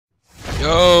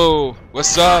Yo,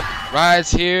 what's up? Rides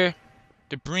here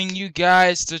to bring you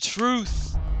guys the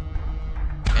truth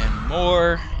and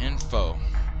more info.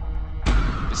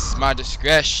 This is my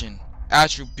discretion,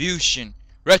 attribution,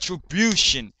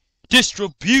 retribution,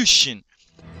 distribution,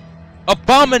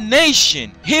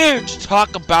 abomination. Here to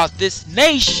talk about this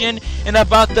nation and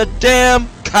about the damn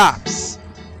cops.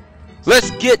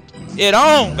 Let's get it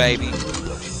on, baby.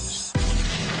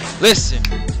 Listen,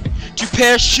 2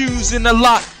 pair of shoes in the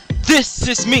lot. This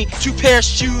is me, 2 pair of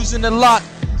shoes in the lot.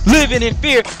 Living in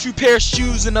fear, 2 pair of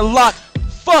shoes in the lot.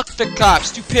 Fuck the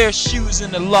cops, 2 pair of shoes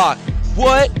in the lot.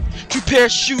 What? 2 pair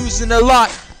of shoes in the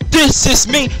lot. This is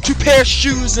me, 2 pair of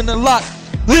shoes in the lot.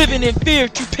 Living in fear,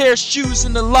 2 pair of shoes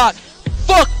in the lot.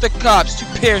 Fuck the cops, 2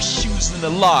 pair of shoes in the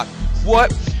lot.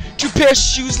 What? 2 pair of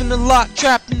shoes in the lot,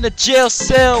 trapped in the jail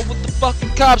cell with the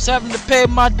fucking cops, having to pay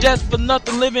my debt for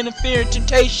nothing, living in fear and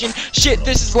temptation. Shit,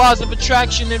 this is laws of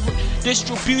attraction and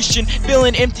distribution.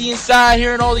 Feeling empty inside,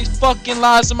 hearing all these fucking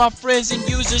lies of my friends and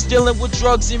users, dealing with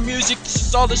drugs and music. This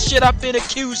is all the shit I've been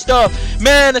accused of.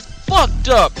 Man, it's fucked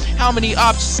up. How many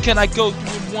options can I go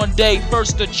through in one day?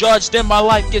 First the judge, then my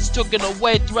life gets taken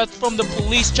away. Threats from the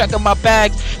police, checking my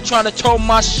bags, trying to tow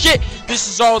my shit. This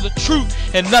is all the truth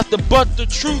and nothing but the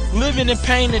truth. Living in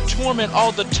pain and torment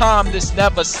all the time. This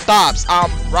never stops.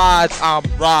 I'm rides.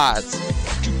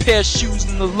 2 pair of shoes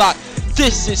in the lot.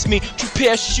 This is me. 2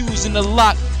 pair of shoes in the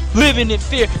lot. Living in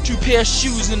fear. 2 pair of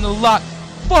shoes in the lot.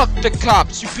 Fuck the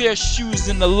cops. 2 pair of shoes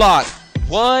in the lot.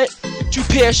 What? 2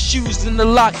 pair of shoes in the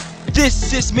lot.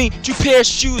 This is me. 2 pair of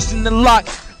shoes in the lot.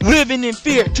 Living in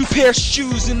fear. 2 pair of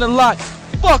shoes in the lot.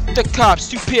 Fuck the cops.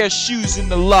 2 pair of shoes in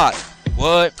the lot.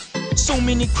 What? So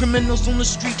many criminals on the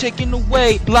street taking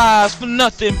away lives for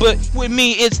nothing, but with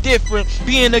me it's different.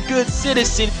 Being a good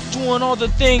citizen, doing all the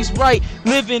things right,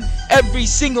 living every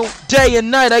single day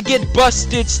and night. I get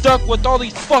busted, stuck with all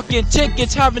these fucking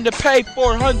tickets, having to pay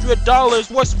 $400.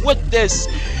 What's with this?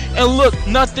 And look,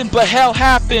 nothing but hell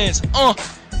happens.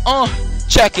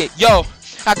 Check it, yo.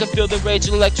 I can feel the rage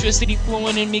of electricity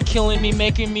flowing in me, killing me,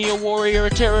 making me a warrior, a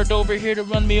terror over here to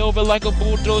run me over like a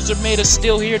bulldozer made of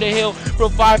steel, here to heal,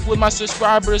 provide with my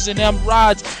subscribers and them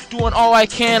rides, doing all I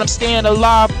can. I'm staying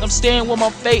alive, I'm staying with my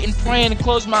fate and praying and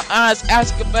close my eyes,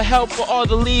 asking for help for all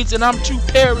the leads, and I'm 2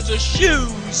 pairs of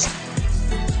shoes.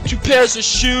 2 pairs of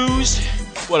shoes.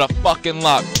 What a fucking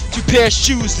lot. 2 pair of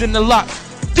shoes in the lot.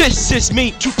 This is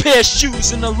me, 2 pair of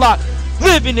shoes in the lot.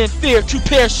 Living in fear, 2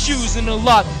 pair of shoes in the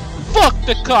lot. Fuck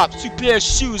the cops, 2 pair of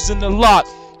shoes in the lot.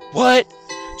 What?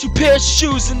 2 pair of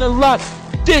shoes in the lot.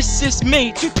 This is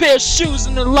me, 2 pair of shoes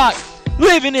in the lot.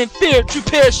 Living in fear, 2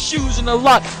 pair of shoes in the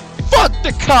lot. Fuck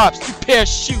the cops, 2 pair of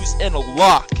shoes in a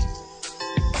lot.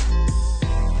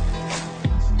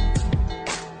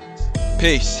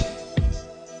 Peace.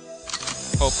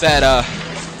 Hope that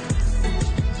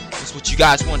is what you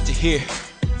guys wanted to hear.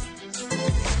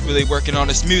 Really working on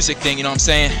this music thing, you know what I'm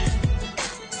saying?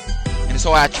 And this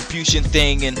whole attribution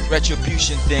thing and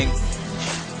retribution thing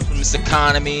from this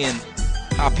economy and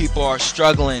how people are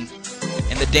struggling.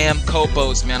 And the damn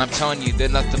copos, man, I'm telling you, they're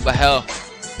nothing but hell.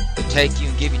 They take you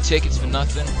and give you tickets for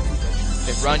nothing.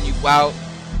 They run you out.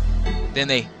 Then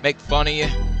they make fun of you.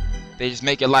 They just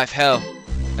make your life hell.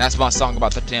 And that's my song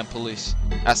about the damn police.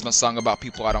 That's my song about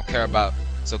people I don't care about.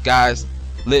 So guys,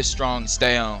 live strong and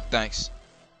stay on. Thanks.